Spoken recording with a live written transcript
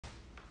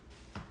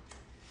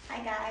Hi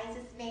guys,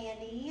 it's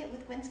Vandy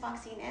with Gwen's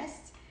Foxy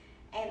Nest,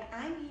 and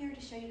I'm here to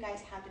show you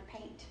guys how to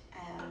paint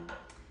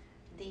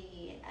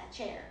the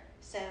chair.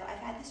 So I've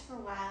had this for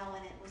a while,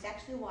 and it was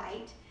actually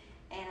white,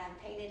 and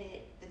I painted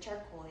it the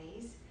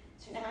turquoise.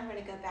 So now I'm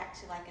going to go back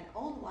to like an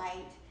old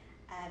white,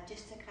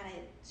 just to kind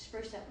of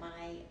spruce up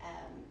my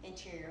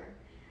interior.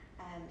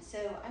 So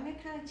I'm going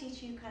to kind of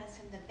teach you kind of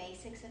some of the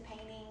basics of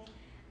painting.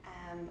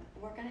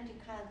 We're going to do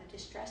kind of the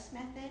distress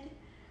method.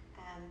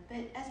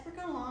 But as we're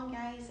going along,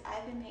 guys,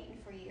 I've been painting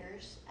for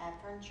years,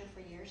 furniture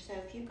for years. So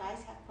if you guys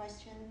have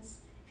questions,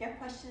 or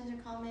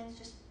comments,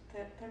 just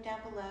put them down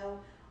below,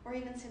 or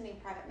even send me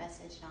a private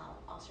message, and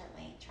I'll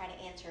certainly try to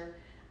answer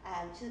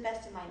to the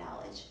best of my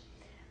knowledge.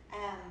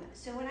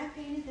 So when I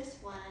painted this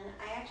one,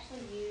 I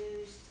actually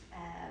used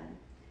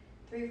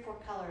 3 or 4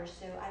 colors.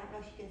 So I don't know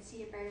if you can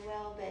see it very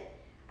well, but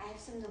I have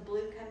some of the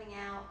blue coming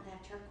out, and I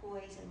have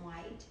turquoise and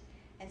white.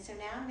 And so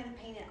now I'm going to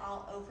paint it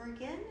all over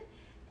again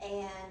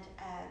and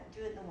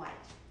do it in the white.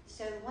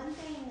 So one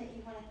thing that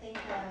you want to think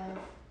of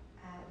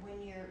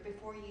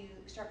before you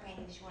start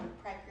painting is you want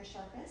to prep your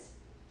surface.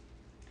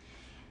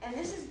 And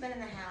this has been in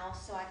the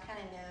house, so I kind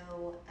of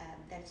know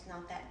that it's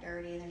not that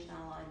dirty and there's not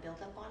a lot of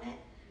buildup on it.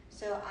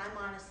 So I'm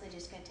honestly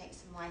just going to take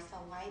some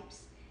Lysol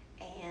wipes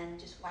and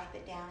just wipe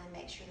it down and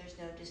make sure there's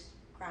no just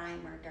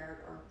grime or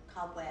dirt or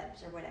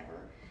cobwebs or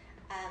whatever.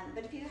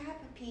 But if you have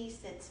a piece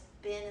that's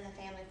been in the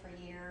family for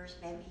years,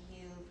 maybe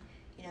you've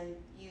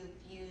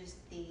used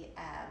the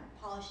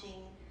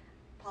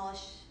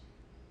polish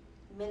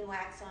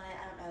Minwax on it,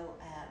 I don't know.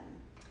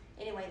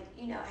 Anyway,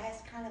 it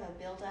has kind of a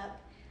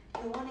buildup.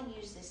 You'll want to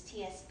use this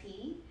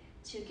TSP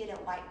to get it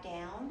wiped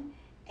down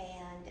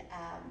and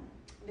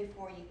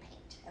before you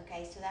paint.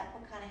 Okay, so that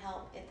will kind of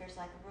help if there's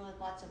like really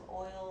lots of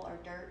oil or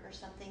dirt or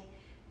something.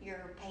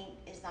 Your paint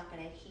is not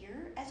going to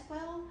adhere as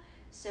well.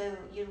 So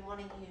you'd want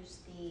to use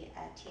the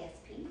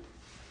TSP.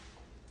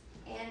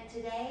 And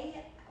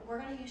today we're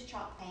going to use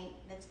chalk paint.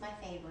 That's my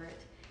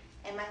favorite.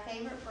 And my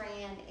favorite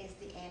brand is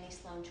the Annie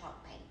Sloan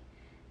chalk paint.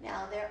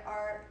 Now there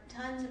are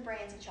tons of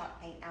brands of chalk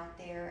paint out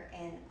there,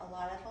 and a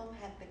lot of them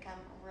have become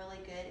really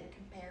good and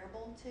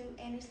comparable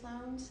to Annie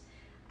Sloan's.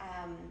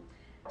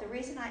 The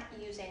reason I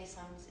use Annie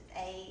Sloan's is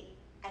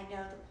I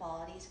know the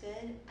quality is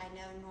good. I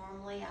know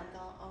normally I'm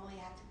going to only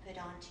have to put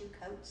on 2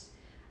 coats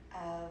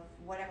of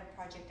whatever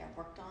project I've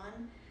worked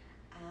on.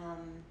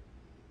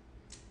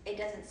 It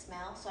doesn't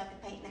smell, so I can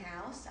paint in the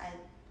house.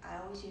 I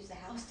always use the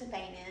house to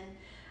paint in.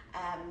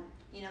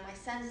 My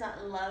son's not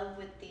in love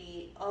with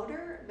the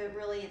odor, but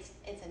really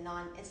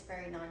it's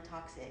very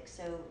non-toxic.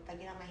 So if I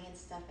get on my hands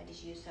stuff, I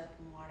just use soap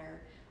and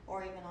water,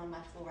 or even on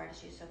my floor, I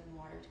just use soap and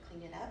water to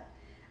clean it up.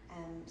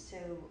 So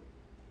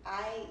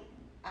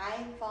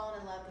I've fallen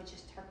in love with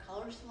just her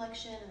color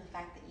selection and the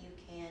fact that you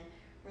can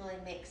really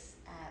mix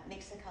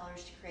the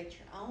colors to create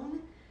your own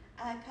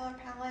color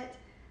palette,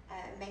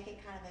 make it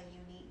kind of a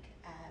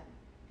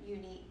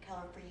unique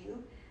color for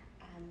you.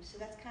 So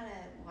that's kind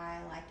of why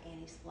I like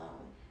Annie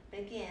Sloan. But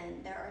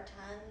again, there are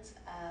tons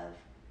of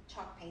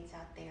chalk paints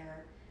out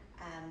there.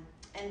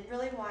 And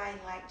really why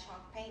I like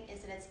chalk paint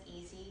is that it's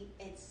easy.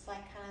 It's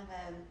like kind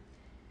of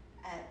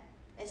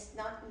it's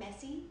not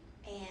messy,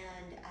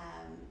 and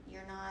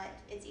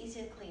it's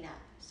easy to clean up.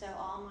 So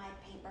all my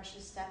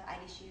paintbrushes stuff, I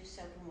just use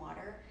soap and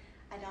water.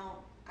 I'm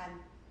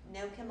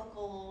no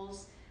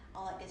chemicals,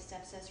 all that good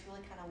stuff. So that's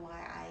really kind of why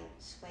I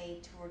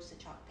swayed towards the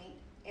chalk paint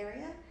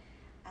area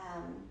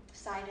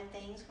side of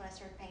things when I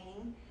started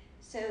painting.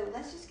 So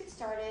let's just get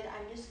started.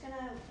 I'm just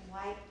gonna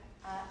wipe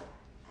up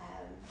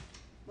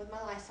with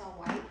my Lysol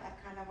wipe.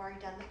 I've kind of already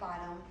done the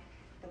bottom,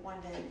 but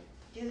wanted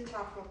to do the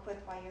top real quick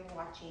while you're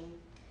watching,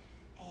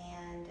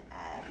 and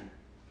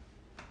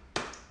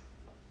to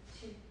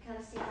kind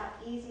of see how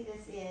easy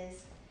this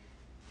is.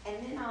 And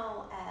then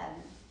I'll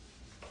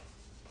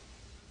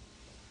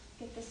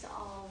get this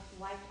all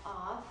wiped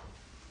off.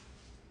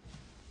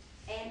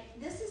 And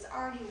this is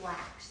already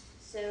waxed.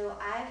 So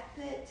I've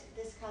put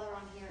this color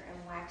on here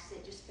and waxed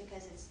it just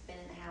because it's been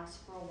in the house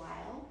for a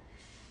while.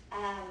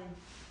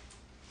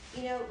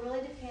 It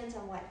really depends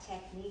on what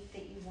technique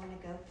that you want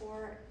to go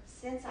for.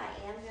 Since I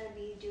am going to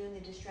be doing the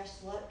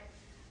distressed look,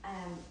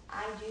 I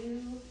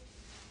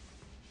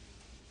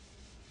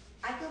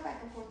go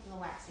back and forth in the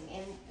waxing.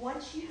 And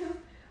once you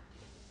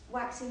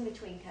waxing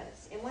between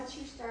coats, and once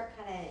you start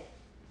kind of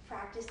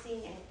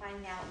practicing and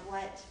finding out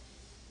what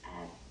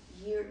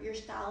your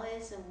style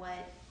is and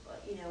what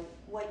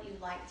you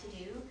like to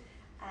do,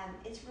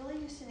 it's really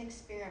just an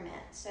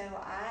experiment. So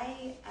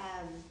I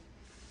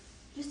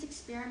just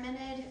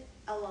experimented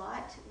a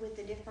lot with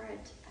the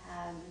different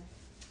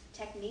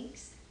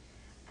techniques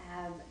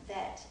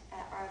that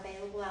are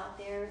available out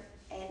there,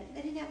 and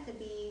they didn't have to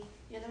be,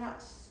 they're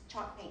not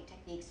chalk paint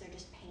techniques, they're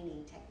just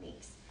painting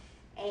techniques.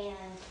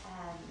 And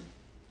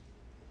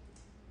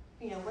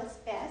what's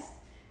best.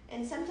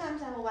 And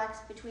sometimes I will wax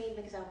between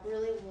because I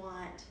really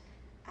want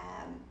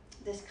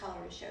this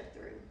color to show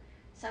through.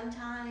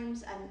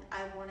 Sometimes I'm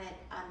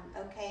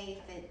okay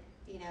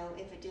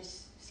if it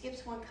just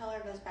skips one color,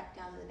 goes back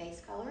down to the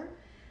base color.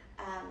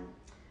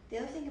 The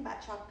other thing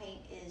about chalk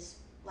paint is,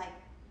 like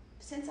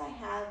since I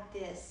have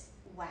this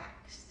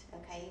waxed,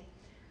 okay,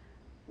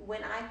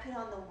 when I put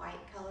on the white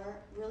color,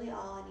 really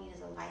all I need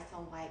is a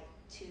Lysol wipe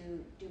to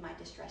do my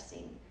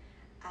distressing.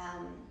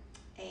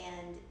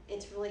 And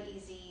it's really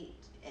easy,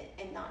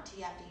 and not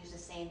to have to use a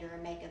sander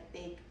and make a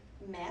big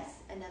mess.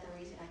 Another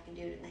reason I can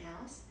do it in the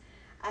house.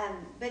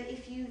 But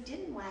if you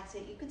didn't wax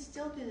it, you can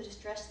still do the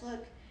distress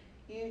look.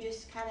 You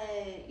just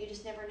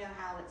never know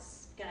how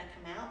it's gonna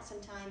come out.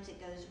 Sometimes it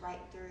goes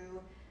right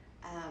through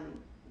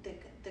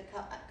the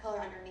color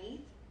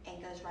underneath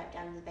and goes right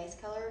down to the base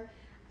color,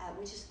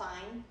 which is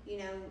fine. You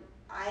know,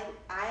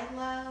 I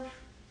love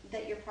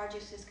that your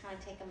projects just kind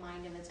of take a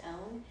mind of its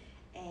own,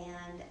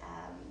 and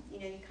you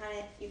know,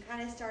 you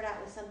kind of start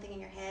out with something in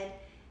your head,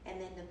 and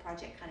then the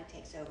project kind of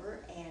takes over,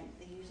 and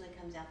it usually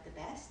comes out the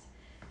best.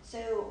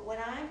 So when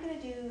I'm going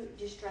to do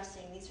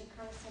distressing, these are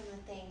kind of some of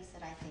the things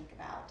that I think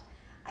about.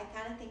 I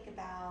kind of think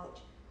about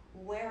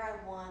where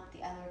I want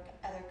the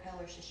other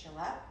colors to show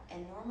up,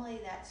 and normally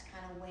that's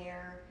kind of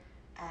where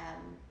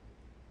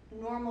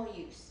normal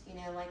use, you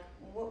know, like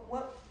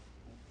what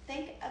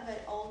think of an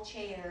old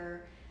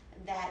chair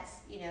that's,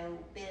 you know,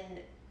 been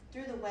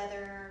through the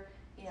weather,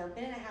 you know,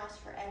 been in a house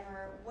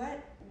forever.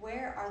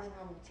 Where are the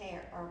normal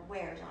tear or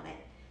wears on it?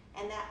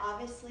 And that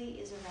obviously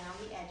is around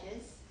the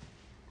edges.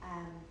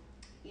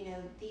 You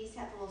know, these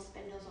have little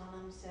spindles on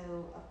them, so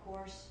of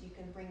course you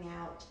can bring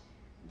out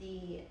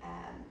the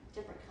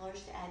different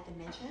colors to add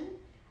dimension.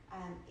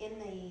 In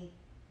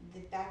the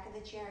back of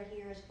the chair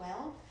here as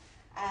well.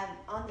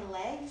 On the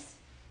legs,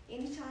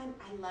 anytime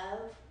I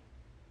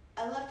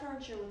love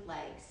furniture with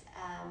legs.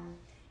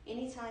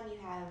 Anytime you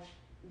have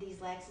these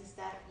legs and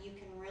stuff, you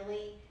can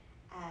really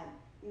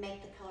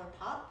make the color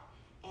pop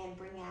and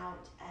bring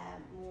out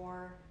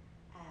more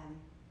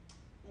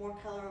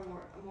color,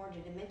 more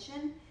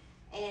dimension,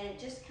 and it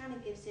just kind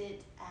of gives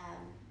it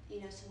you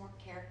know, some more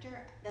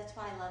character. That's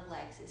why I love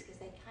legs, is because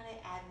they kind of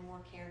add more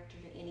character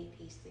to any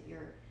piece that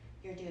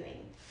you're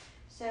doing.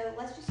 So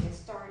let's just get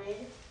started.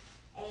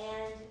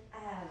 And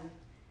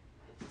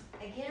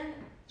again,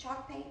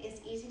 chalk paint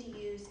is easy to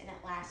use and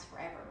it lasts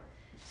forever.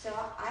 So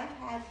I've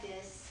had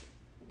this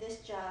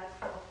jug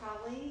for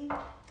probably,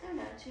 I don't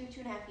know,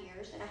 2.5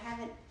 years, and I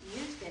haven't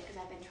used it because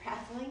I've been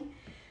traveling.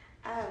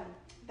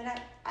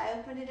 But I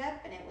opened it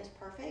up and it was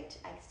perfect.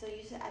 I can still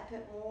use it. I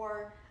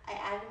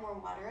added more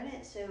water in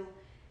it. So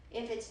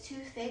if it's too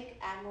thick,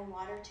 add more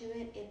water to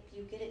it. If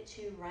you get it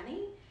too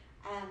runny,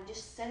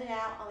 just set it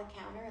out on the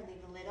counter and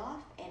leave the lid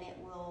off, and it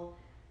will,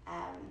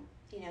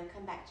 you know,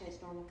 come back to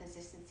its normal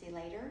consistency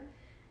later.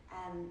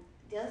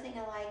 The other thing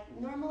I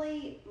like,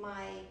 normally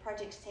my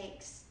projects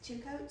takes 2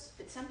 coats,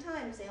 but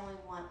sometimes they only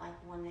want like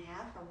 1.5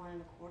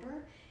 or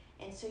 1.25.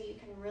 And so you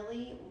can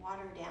really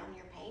water down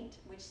your paint,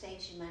 which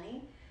saves you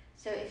money.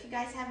 So if you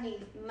guys have any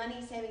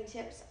money saving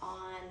tips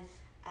on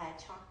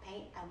chalk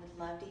paint, I would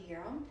love to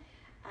hear them.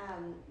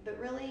 But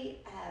really,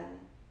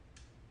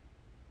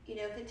 you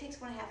know, if it takes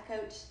 1.5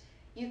 coats,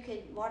 you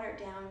could water it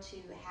down to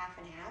half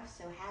and half,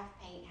 so half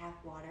paint, half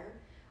water,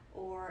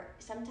 or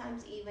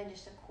sometimes even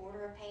just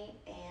 1/4 of paint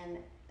and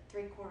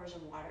 3/4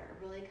 of water.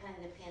 It really kind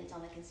of depends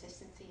on the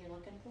consistency you're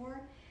looking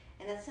for,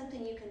 and that's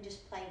something you can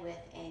just play with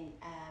and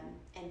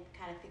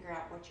kind of figure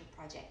out what your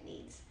project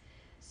needs.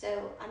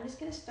 So I'm just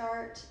going to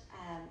start.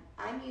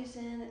 I'm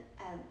using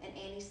an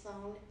Annie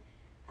Sloan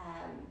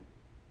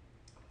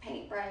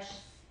paintbrush.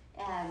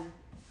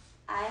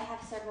 I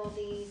have several of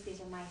these.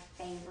 These are my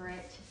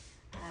favorite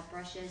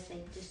brushes.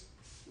 They just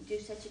do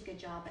such a good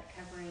job at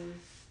covering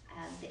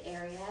the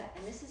area.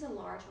 And this is a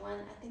large one.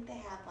 I think they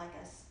have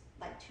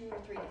like 2 or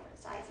 3 different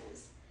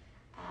sizes.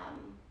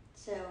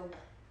 So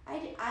I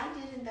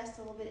did invest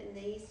a little bit in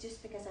these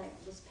just because I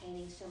was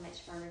painting so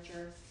much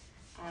furniture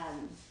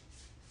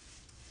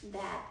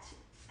that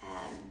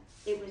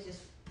it was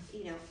just,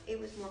 you know, it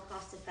was more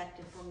cost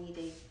effective for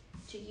me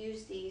to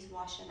use these,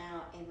 wash them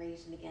out, and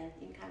reuse them again.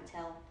 You can kind of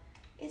tell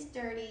it's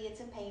dirty. It's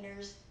a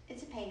painter's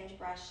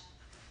brush.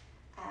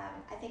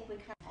 I think we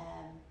kind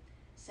of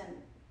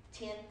some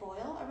tin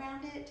foil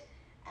around it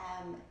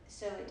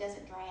so it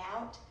doesn't dry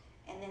out,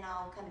 and then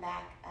I'll come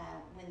back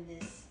when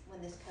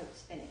this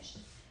coat's finished.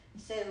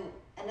 So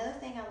another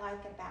thing I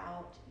like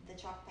about the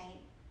chalk paint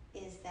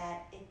is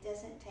that it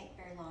doesn't take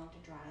very long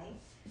to dry,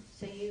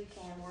 so you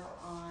can work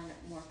on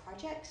more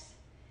projects.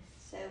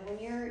 So when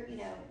you're, you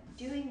know,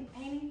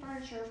 painting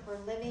furniture for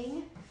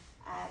living,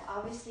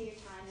 obviously your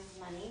time is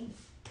money,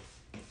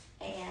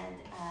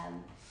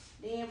 and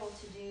being able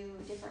to do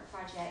different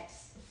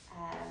projects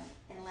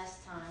in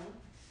less time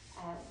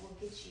will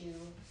get you,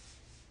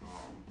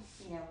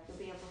 you know, you'll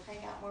be able to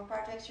crank out more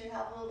projects. You'll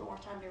have a little more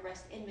time to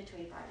rest in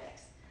between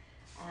projects.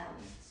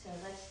 So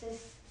let's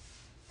just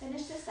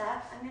finish this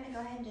up. I'm going to go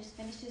ahead and just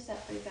finish this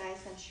up for you guys.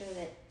 I'm sure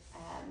that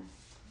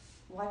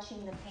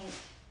watching the paint,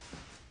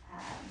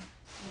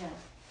 you know,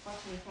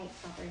 watching me paint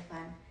is not very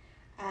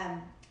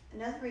fun.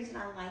 Another reason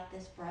I like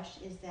this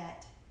brush is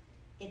that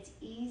it's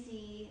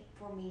easy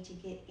for me to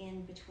get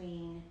in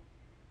between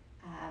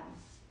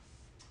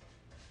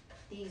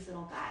these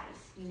little guys,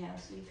 you know,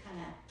 so you kind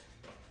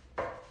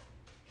of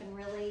can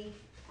really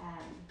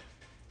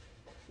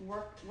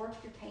work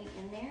your paint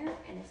in there,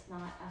 and it's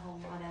not a whole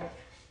lot of,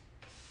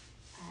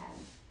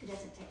 it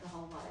doesn't take a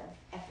whole lot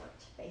of effort,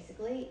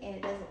 basically, and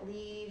it doesn't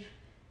leave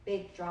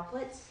big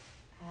droplets.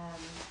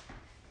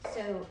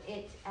 So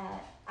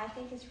I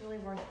think it's really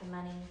worth the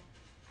money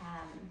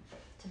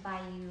to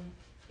buy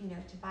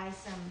to buy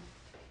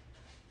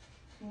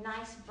some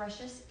nice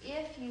brushes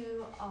if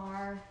you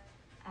are,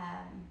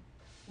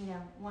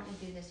 wanting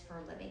to do this for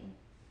a living.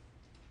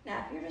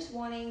 Now, if you're just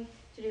wanting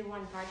to do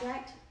one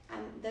project,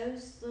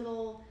 those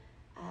little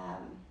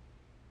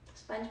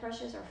sponge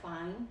brushes are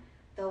fine.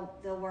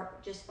 They'll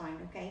work just fine,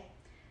 okay?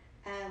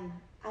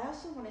 I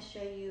also want to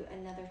show you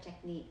another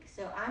technique.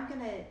 So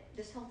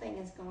this whole thing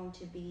is going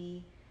to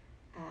be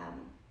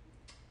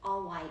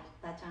all white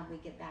by the time we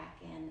get back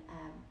and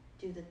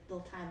do the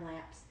little time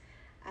lapse.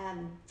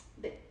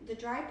 But the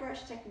dry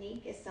brush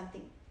technique is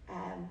something,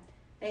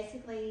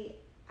 basically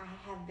I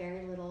have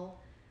very little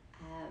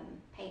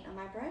paint on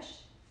my brush,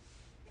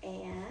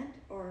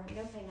 or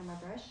no paint on my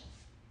brush.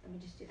 Let me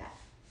just do that.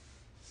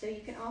 So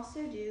you can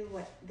also do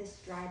this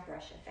dry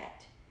brush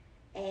effect.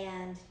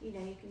 And you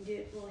can do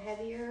it a little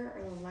heavier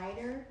or a little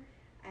lighter,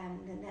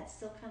 then that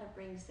still kind of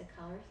brings the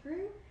color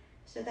through.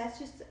 So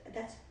that's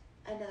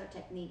another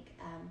technique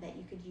that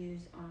you could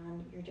use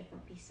on your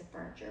different pieces of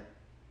furniture.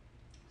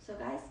 So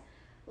guys,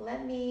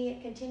 let me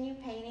continue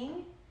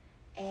painting,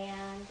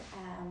 and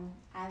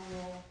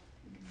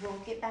we'll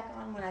get back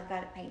on when I've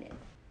got it painted.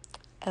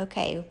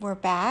 Okay, we're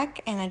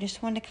back, and I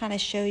just wanted to kind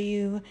of show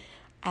you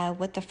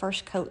what the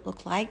first coat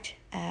looked like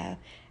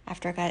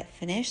after I got it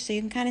finished. So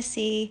you can kind of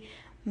see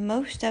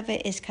most of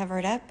it is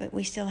covered up, but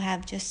we still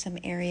have just some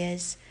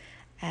areas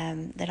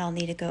that I'll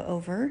need to go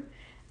over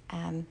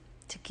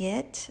to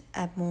get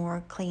a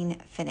more clean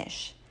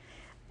finish.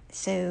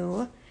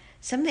 So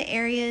some of the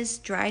areas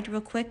dried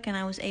real quick, and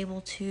I was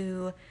able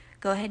to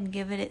go ahead and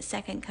give it its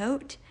second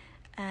coat.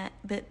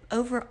 But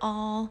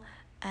overall,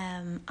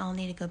 I'll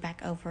need to go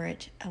back over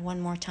it one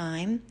more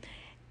time.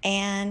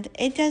 And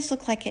it does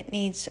look like it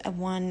needs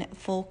one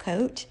full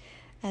coat.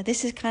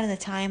 This is kind of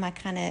the time I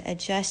kind of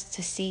adjust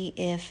to see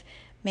if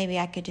maybe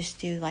I could just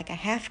do like a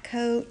half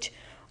coat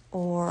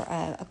or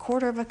a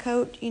quarter of a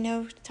coat,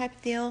 type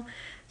of deal.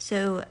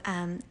 So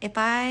if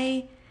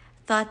I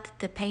thought that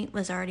the paint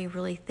was already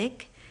really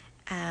thick,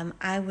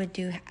 I would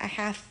do a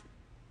half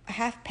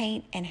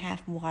paint and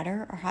half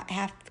water, or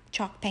half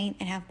chalk paint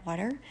and half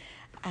water.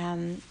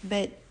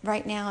 But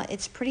right now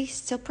it's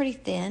still pretty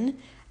thin.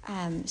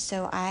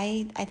 So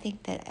I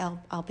think that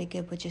I'll be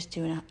good with just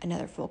doing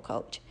another full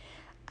coat.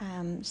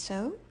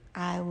 So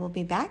I will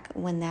be back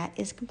when that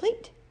is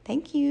complete.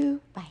 Thank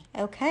you. Bye.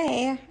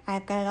 Okay,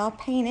 I've got it all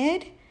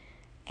painted,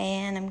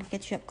 and I'm gonna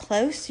get you up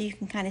close so you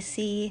can kind of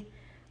see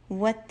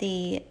what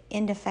the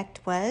end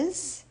effect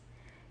was.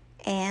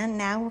 And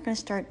now we're gonna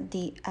start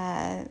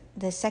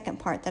the second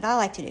part that I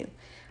like to do.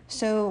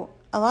 So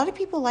a lot of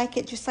people like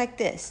it just like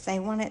this. They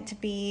want it to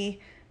be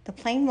the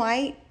plain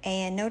white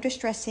and no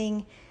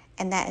distressing,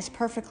 and that is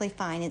perfectly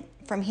fine.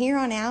 From here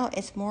on out,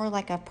 it's more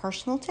like a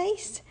personal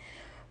taste.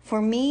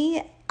 For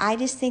me, I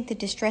just think the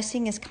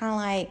distressing is kind of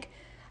like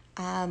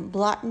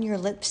blotting your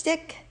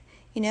lipstick.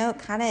 It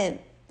kind of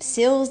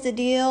seals the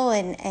deal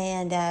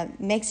and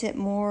makes it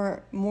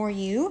more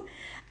you.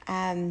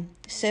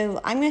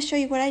 So I'm going to show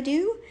you what I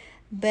do,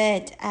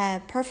 but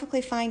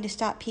perfectly fine to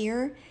stop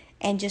here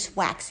and just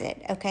wax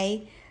it,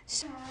 okay?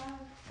 So I have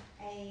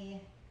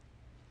a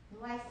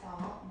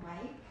Lysol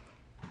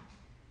wipe,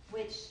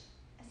 which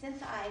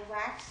since I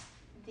waxed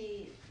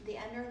the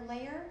under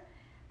layer,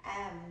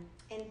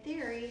 in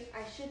theory,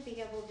 I should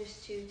be able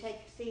just to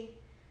see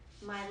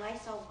my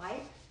Lysol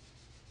wipe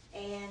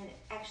and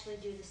actually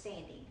do the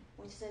sanding,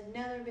 which is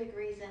another big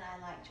reason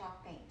I like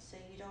chalk paint. So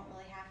you don't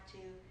really have to,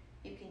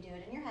 you can do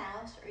it in your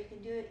house, or you can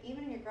do it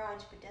even in your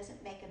garage, but it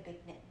doesn't make a big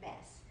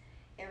mess.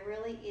 It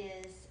really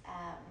is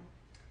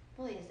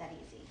that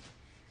easy.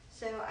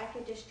 So I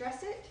could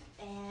distress it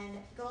and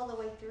go all the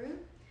way through.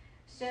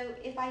 So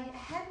if I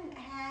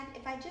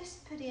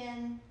just put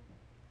in,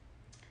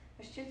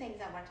 there's two things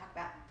I want to talk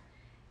about.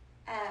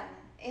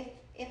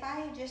 If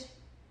I just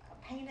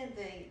painted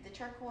the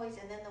turquoise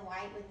and then the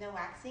white with no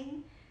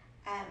waxing,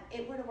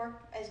 it would have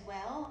worked as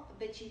well,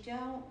 but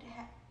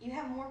you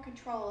have more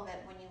control of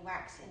it when you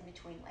wax in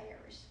between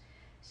layers.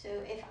 So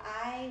if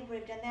I would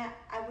have done that,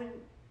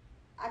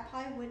 I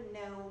probably wouldn't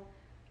know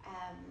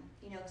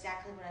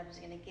exactly what I was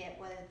going to get,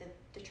 whether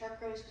the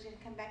turquoise was going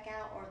to come back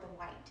out or the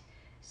white.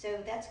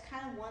 So that's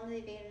kind of one of the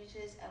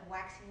advantages of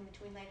waxing in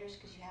between layers,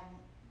 because you have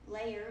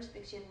layers,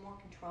 because you have more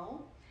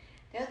control.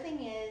 The other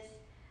thing is,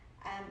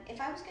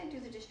 if I was going to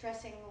do the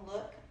distressing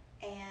look,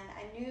 and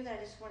I knew that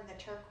I just wanted the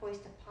turquoise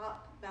to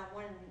pop, but I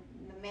wanted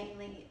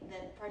mainly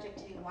the project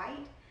to be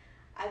white,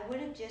 I would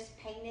have just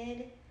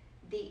painted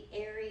the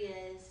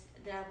areas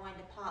that I wanted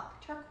to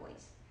pop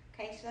turquoise.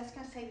 Okay, so that's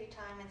going to save you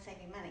time and save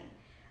you money.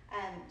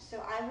 So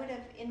I would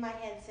have, in my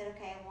head, said,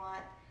 okay, I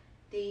want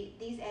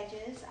these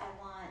edges, I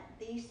want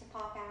these to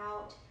pop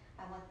out,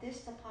 I want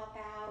this to pop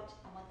out,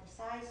 I want the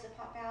sides to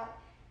pop out,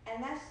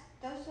 And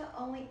those are the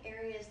only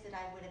areas that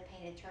I would have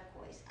painted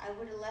turquoise. I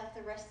would have left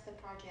the rest of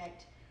the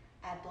project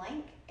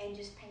blank and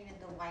just painted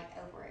the white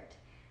over it.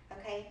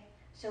 Okay,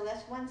 so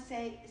that's one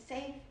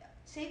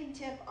saving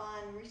tip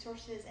on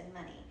resources and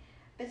money.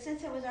 But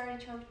since it was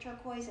already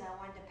turquoise and I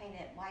wanted to paint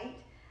it white,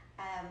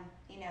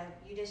 you know,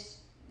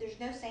 there's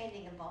no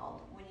sanding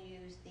involved when you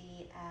use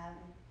the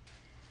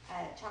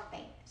chalk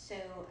paint. So,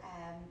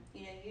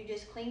 you know, you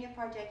just clean your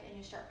project and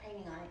you start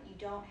painting on it. You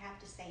don't have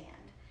to sand.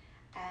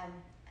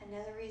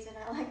 Another reason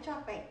I like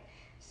chalk paint.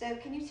 So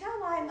can you tell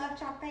why I love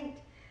chalk paint?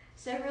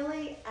 So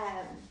really,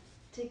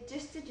 to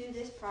do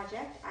this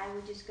project, I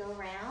would just go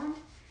around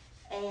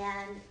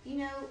and, you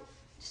know,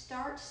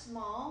 start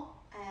small,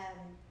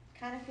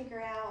 kind of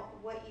figure out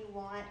what you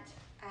want.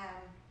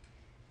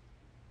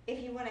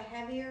 If you want a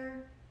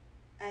heavier,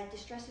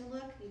 distressing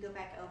look, you go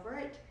back over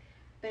it.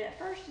 But at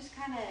first, just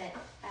kind of,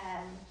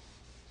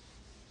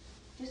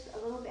 have a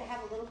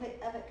little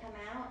bit of it come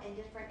out in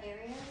different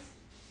areas.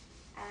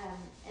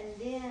 And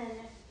then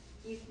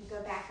you can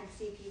go back and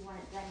see if you want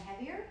it done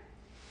heavier.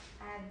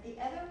 The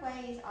other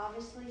way is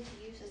obviously to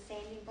use a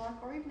sanding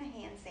block or even a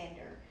hand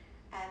sander.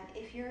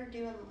 If you're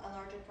doing a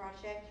larger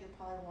project, you'll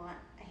probably want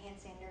a hand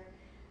sander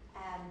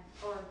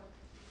or,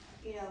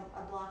 you know,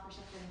 a block or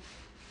something.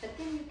 But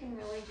then you can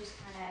really just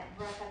kind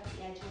of rough up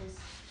the edges.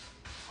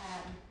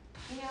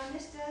 You know, and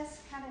this does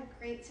kind of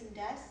create some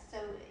dust, so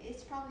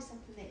it's probably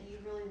something that you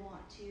really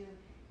want to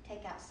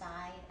take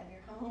outside of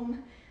your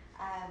home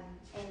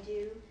and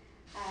do.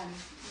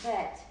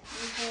 But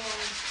you can,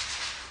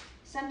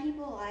 some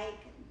people like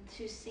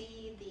to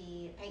see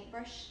the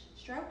paintbrush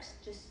strokes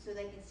just so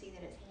they can see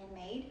that it's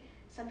handmade.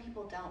 Some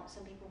people don't.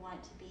 Some people want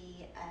it to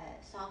be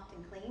soft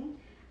and clean.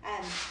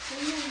 So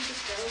you know, you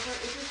just go over it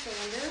with your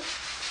sander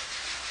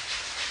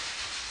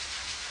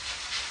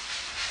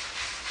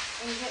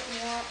and you get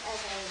more of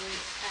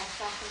a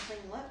soft and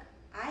clean look.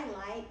 I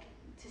like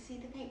to see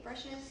the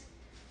paintbrushes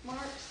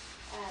marks.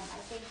 I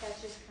think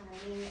that's just kind of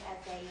me as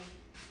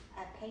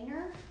a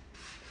painter.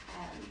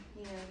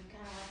 You know, you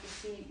kind of like to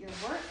see your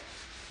work.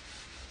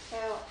 So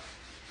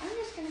I'm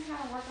just going to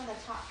kind of work on the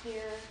top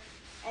here,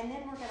 and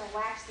then we're going to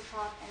wax the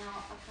top, and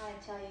I'll kind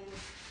of tell you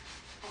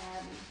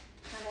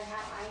kind of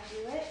how I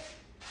do it.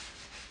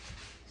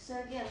 So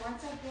again,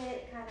 once I get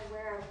it kind of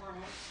where I want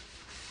it,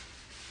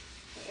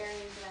 the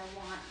areas that I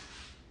want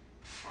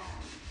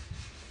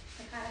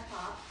to kind of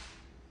pop.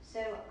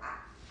 So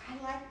I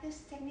like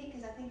this technique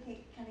because I think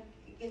it kind of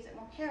gives it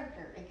more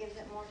character. It gives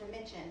it more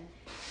dimension.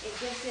 It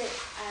gives it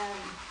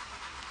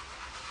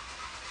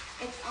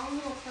its own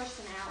little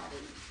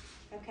personality.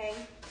 Okay.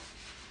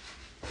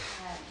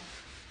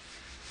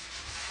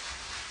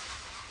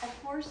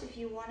 Of course, if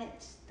you wanted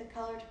the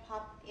color to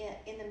pop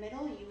in the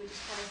middle, you would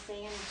just kind of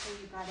sand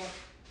until you got it,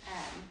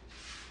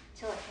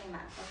 till it came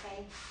up.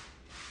 Okay.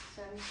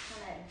 So I'm just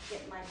kind of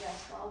getting my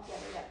dust all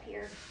gathered up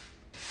here.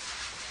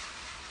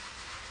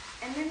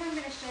 And then I'm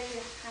going to show you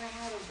kind of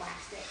how to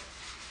wax it.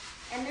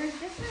 And there's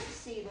different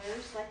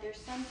sealers, like there's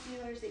some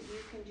sealers that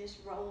you can just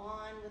roll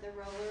on with a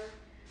roller.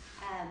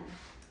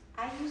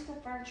 I use the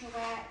furniture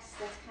wax,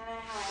 that's kind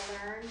of how I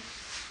learned.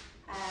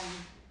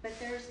 But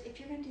if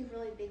you're going to do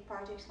really big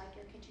projects like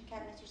your kitchen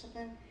cabinets or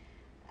something,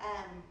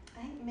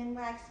 I think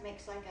Minwax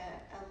makes like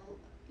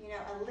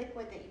a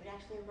liquid that you would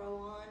actually roll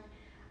on.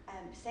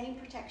 Same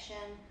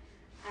protection,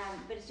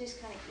 but it's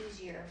just kind of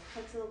easier.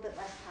 Takes a little bit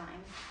less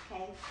time,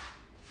 okay?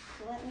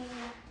 So let me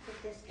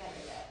get this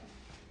gathered up.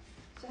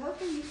 So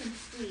hopefully you can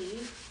see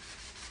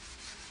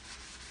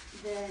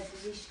the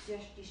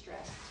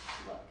distressed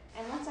look.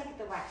 And once I get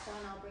the wax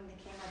on, I'll bring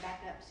the camera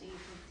back up so you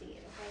can see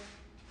it, okay?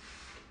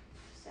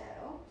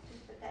 So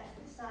just put that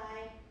to the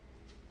side.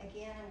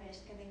 Again, I'm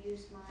just going to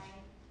use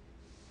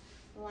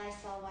my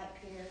Lysol wipe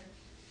here.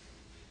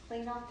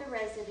 Clean off the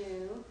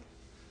residue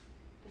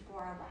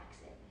before I wax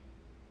it.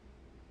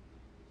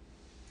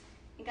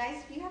 And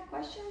guys, if you have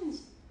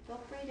questions, feel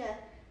free to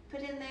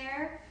put in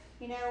there.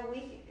 You know,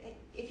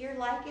 if you're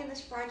liking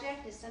this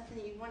project, is something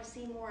that you want to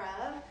see more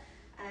of,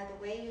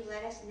 the way you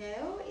let us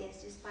know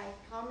is just by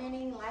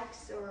commenting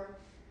likes or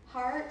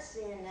hearts,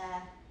 and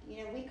you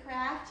know, we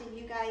craft and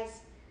you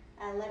guys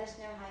let us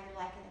know how you're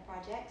liking the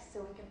projects so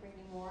we can bring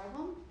you more of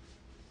them.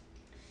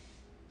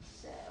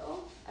 So,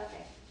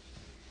 okay.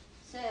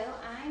 So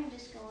I'm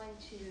just going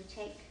to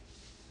take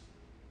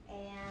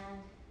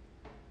and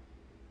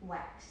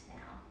wax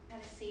now.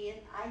 Kind of see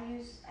it. I've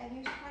used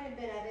quite a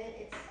bit of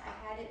it.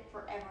 I've had it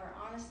forever.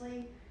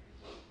 Honestly,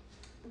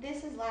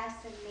 this has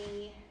lasted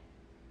me.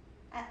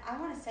 I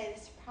want to say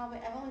this probably.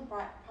 I've only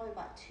probably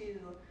bought 2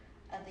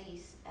 of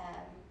these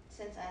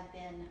since I've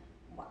been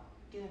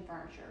doing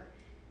furniture,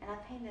 and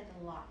I've painted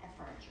a lot of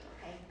furniture.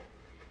 Okay,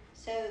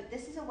 so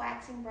this is a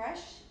waxing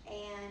brush,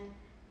 and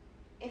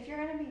if you're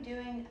going to be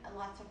doing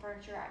lots of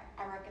furniture,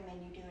 I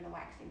recommend you doing a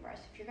waxing brush.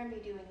 If you're going to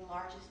be doing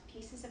largest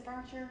pieces of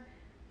furniture,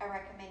 I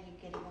recommend you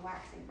getting a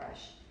waxing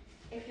brush.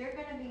 If you're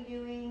going to be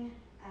doing,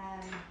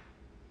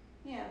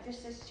 you know,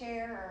 just this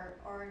chair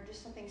or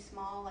just something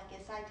small like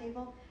a side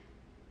table,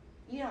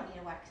 you don't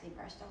need a waxing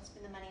brush. Don't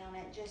spend the money on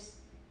it. Just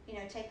you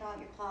know, take out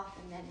your cloth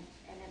and then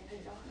put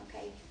it on,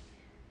 okay?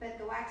 But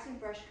the waxing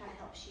brush kind of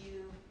helps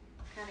you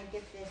kind of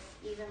get this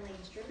evenly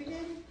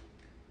distributed,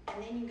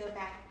 and then you go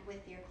back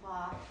with your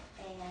cloth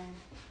and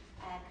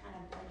kind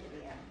of blend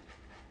it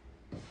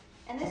in.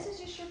 And this is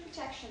just your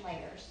protection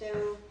layer.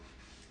 So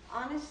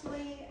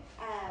honestly,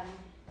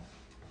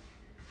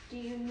 do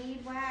you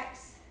need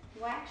wax?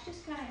 Wax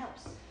just kind of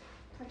helps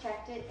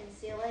protect it and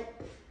seal it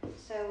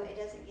so it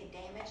doesn't get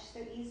damaged so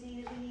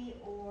easily,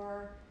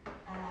 or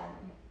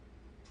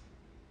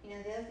you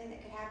know, the other thing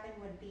that could happen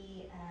would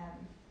be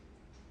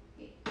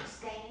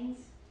stains.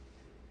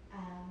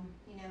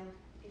 You know,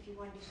 if you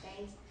want to do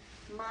stains.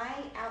 My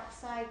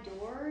outside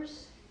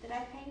doors that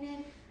I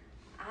painted,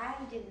 I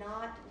did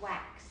not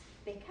wax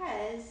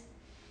because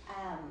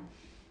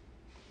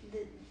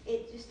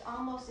it just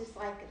almost is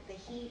like the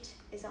heat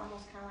is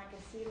almost kind of like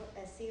a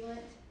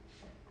sealant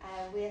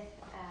with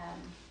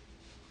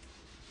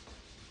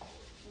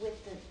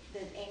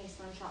the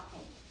anti-slime chalk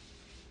paint.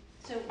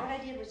 So what I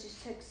did was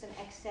just took some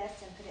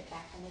excess and put it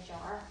back in the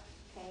jar,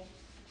 okay?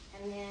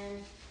 And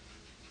then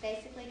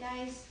basically,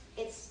 guys,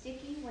 it's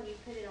sticky when you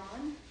put it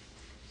on.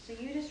 So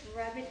you just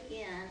rub it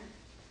in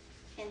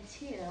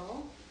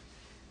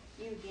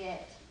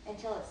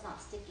until it's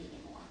not sticky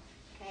anymore,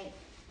 okay?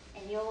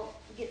 And you'll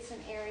get some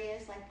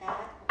areas like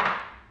that. Let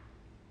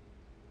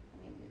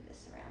me move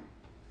this around.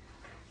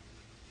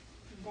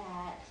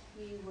 That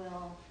you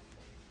will,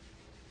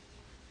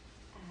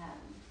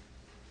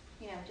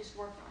 you know, just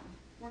work on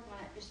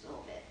it just a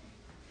little bit.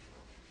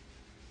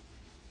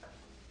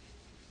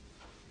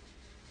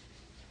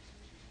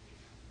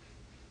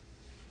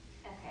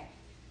 Okay.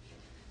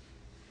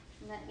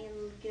 Let me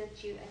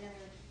get you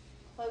another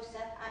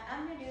close-up.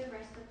 I'm going to do the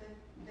rest of the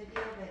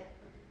video, but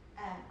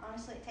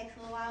honestly, it takes a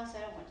little while, so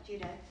I don't want you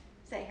to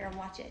sit here and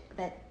watch it.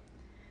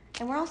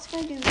 And we're also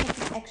going to do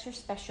something extra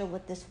special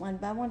with this one,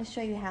 but I want to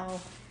show you how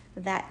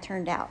that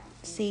turned out.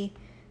 See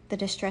the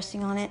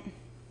distressing on it?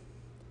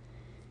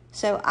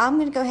 So I'm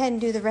going to go ahead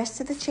and do the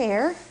rest of the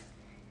chair,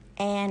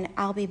 and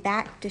I'll be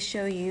back to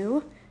show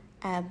you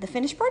the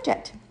finished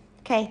project.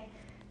 Okay.